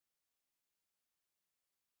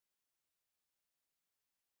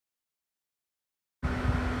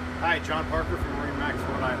Hi, John Parker from MarineMax,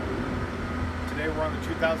 Rhode Island. Today we're on the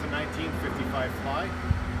 2019 55 Fly.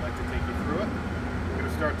 I'd like to take you through it. We're going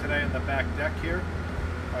to start today on the back deck here.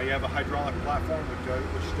 You have a hydraulic platform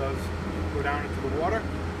which does go down into the water.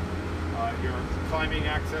 Your climbing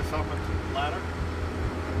access up into the ladder,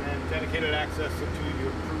 and then dedicated access into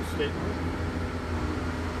your crew stateroom.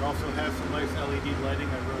 It also has some nice LED lighting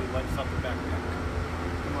that really lights up the back deck.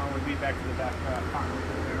 Come on with me back to the back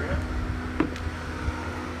cockpit area.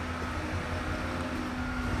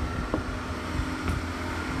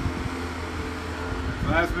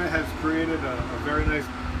 Azimut has created a very nice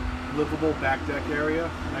livable back deck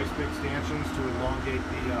area, nice big stanchions to elongate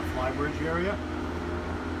the Flybridge area.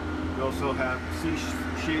 We also have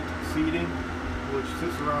C-shaped seating, which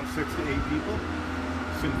sits around 6 to 8 people.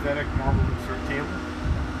 Synthetic marble insert table.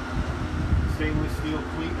 Stainless steel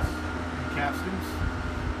cleats and capstans.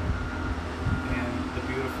 And the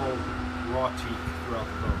beautiful raw teak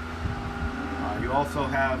throughout the boat. You also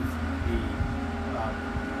have the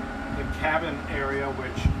cabin area,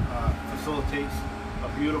 which facilitates a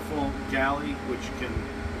beautiful galley which can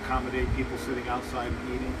accommodate people sitting outside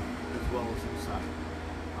and eating as well as inside.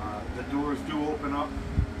 The doors do open up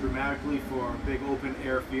dramatically for a big open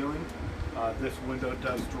air feeling. This window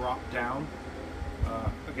does drop down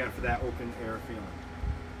again for that open air feeling.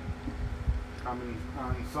 Coming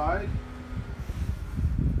on inside.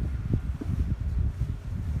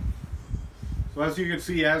 So as you can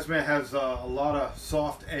see, Azimut has a lot of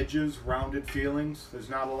soft edges, rounded feelings. There's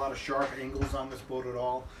not a lot of sharp angles on this boat at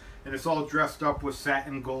all. And it's all dressed up with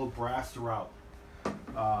satin gold brass throughout.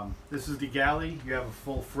 This is the galley. You have a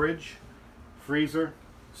full fridge, freezer,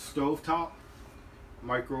 stovetop,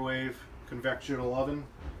 microwave, convection oven,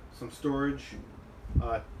 some storage,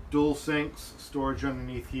 dual sinks, storage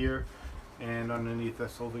underneath here, and underneath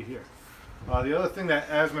this over here. The other thing that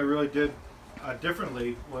Azimut really did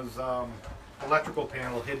differently was electrical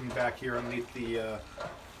panel hidden back here underneath the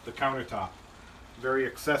countertop. Very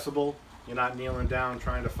accessible. You're not kneeling down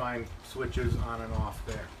trying to find switches on and off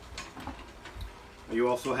there. You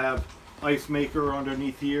also have ice maker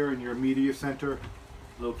underneath here and your media center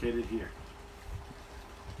located here.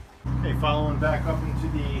 Okay, following back up into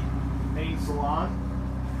the main salon.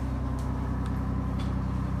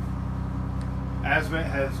 Azimut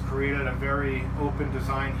has created a very open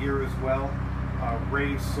design here as well.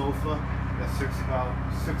 Raised sofa that sits about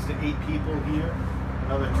 6 to 8 people here,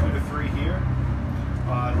 another 2 to 3 here.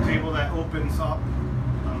 Table that opens up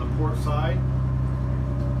on the port side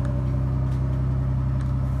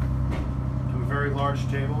to a very large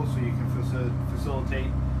table, so you can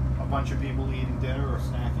facilitate a bunch of people eating dinner or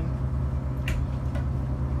snacking.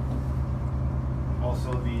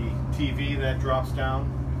 Also the TV that drops down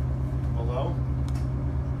below.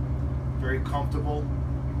 Very comfortable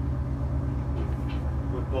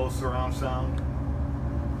with both surround sound.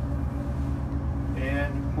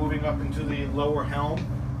 And moving up into the lower helm,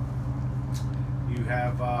 you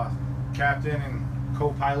have captain and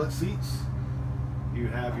co-pilot seats. You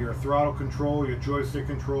have your throttle control, your joystick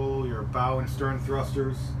control, your bow and stern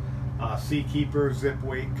thrusters, seakeeper, zip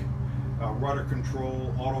wake, rudder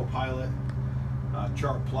control, autopilot,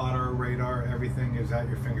 chart plotter, radar, everything is at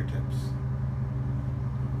your fingertips.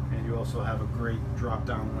 And you also have a great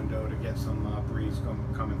drop-down window to get some breeze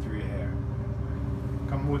coming through your hair.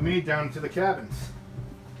 Come with me down to the cabins.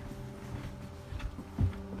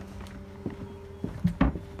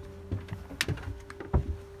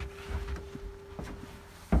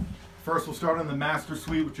 First, we'll start on the master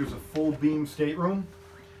suite, which is a full beam stateroom.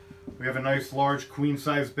 We have a nice large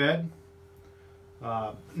queen-size bed.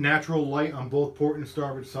 Natural light on both port and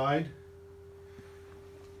starboard side.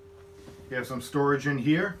 You have some storage in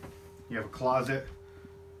here. You have a closet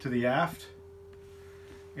to the aft.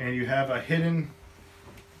 And you have a hidden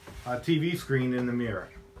TV screen in the mirror.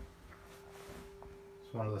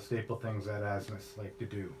 It's one of the staple things that Azimuts like to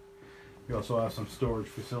do. You also have some storage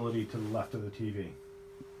facility to the left of the TV.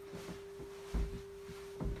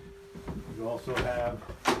 You also have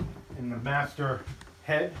in the master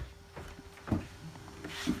head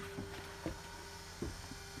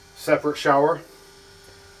separate shower,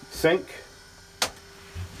 sink,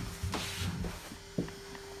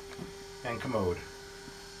 and commode.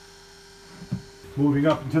 Moving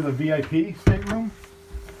up into the VIP stateroom.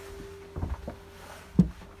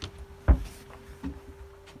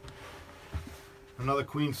 Another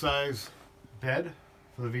queen size bed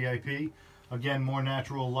for the VIP. Again, more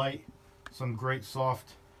natural light, some great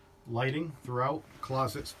soft lighting throughout.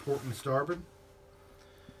 Closets port and starboard.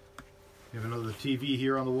 You have another TV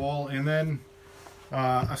here on the wall, and then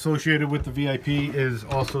associated with the VIP is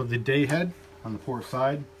also the day head on the port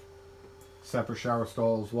side. Separate shower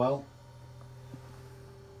stall as well.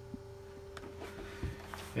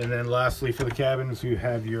 And then lastly for the cabins, you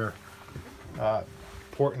have your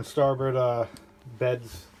port and starboard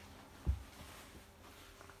beds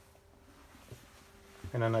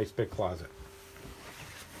and a nice big closet.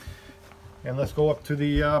 And let's go up to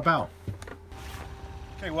the bow.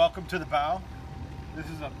 Okay, welcome to the bow. This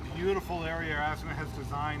is a beautiful area Azimut has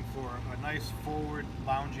designed for a nice forward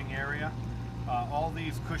lounging area. All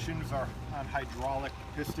these cushions are on hydraulic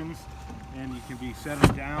pistons, and you can be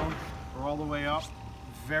setting down or all the way up.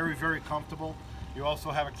 Very, very comfortable. You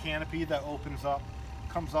also have a canopy that opens up,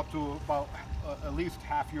 comes up to about at least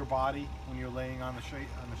half your body when you're laying on the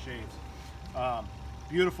shades.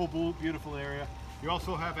 Beautiful, beautiful area. You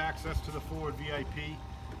also have access to the forward VIP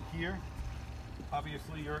here.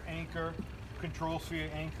 Obviously, your anchor controls for your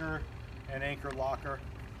anchor and anchor locker,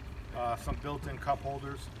 some built-in cup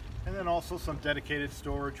holders, and then also some dedicated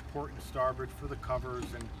storage, port and starboard, for the covers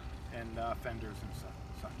and fenders and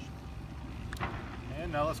such.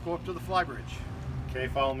 And now let's go up to the Flybridge. Okay,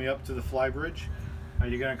 follow me up to the Flybridge.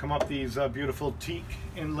 You're going to come up these beautiful teak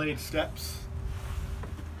inlaid steps.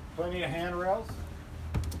 Plenty of handrails.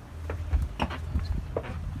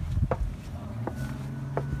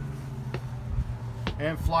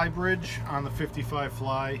 And Flybridge on the 55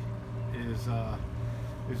 Fly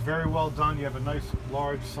is very well done. You have a nice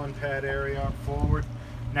large sun pad area forward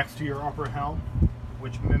next to your upper helm,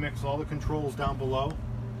 which mimics all the controls down below.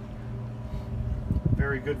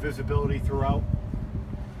 Very good visibility throughout.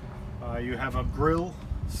 You have a grill,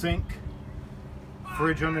 sink,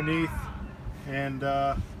 fridge underneath, and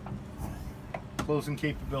closing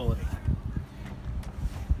capability.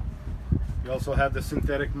 You also have the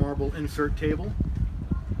synthetic marble insert table,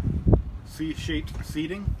 C-shaped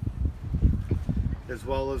seating, as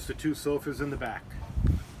well as the two sofas in the back.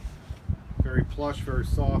 Very plush, very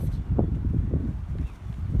soft.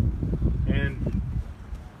 And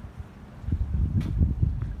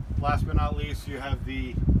last but not least, you have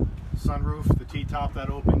the sunroof, the T-top that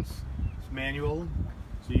opens. It's manual,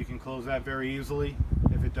 so you can close that very easily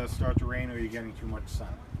if it does start to rain or you're getting too much sun.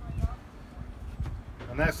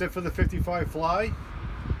 And that's it for the 55 Fly.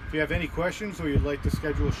 If you have any questions or you'd like to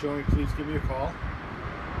schedule a showing, please give me a call.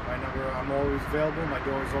 My number, I'm always available. My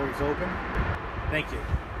door is always open. Thank you.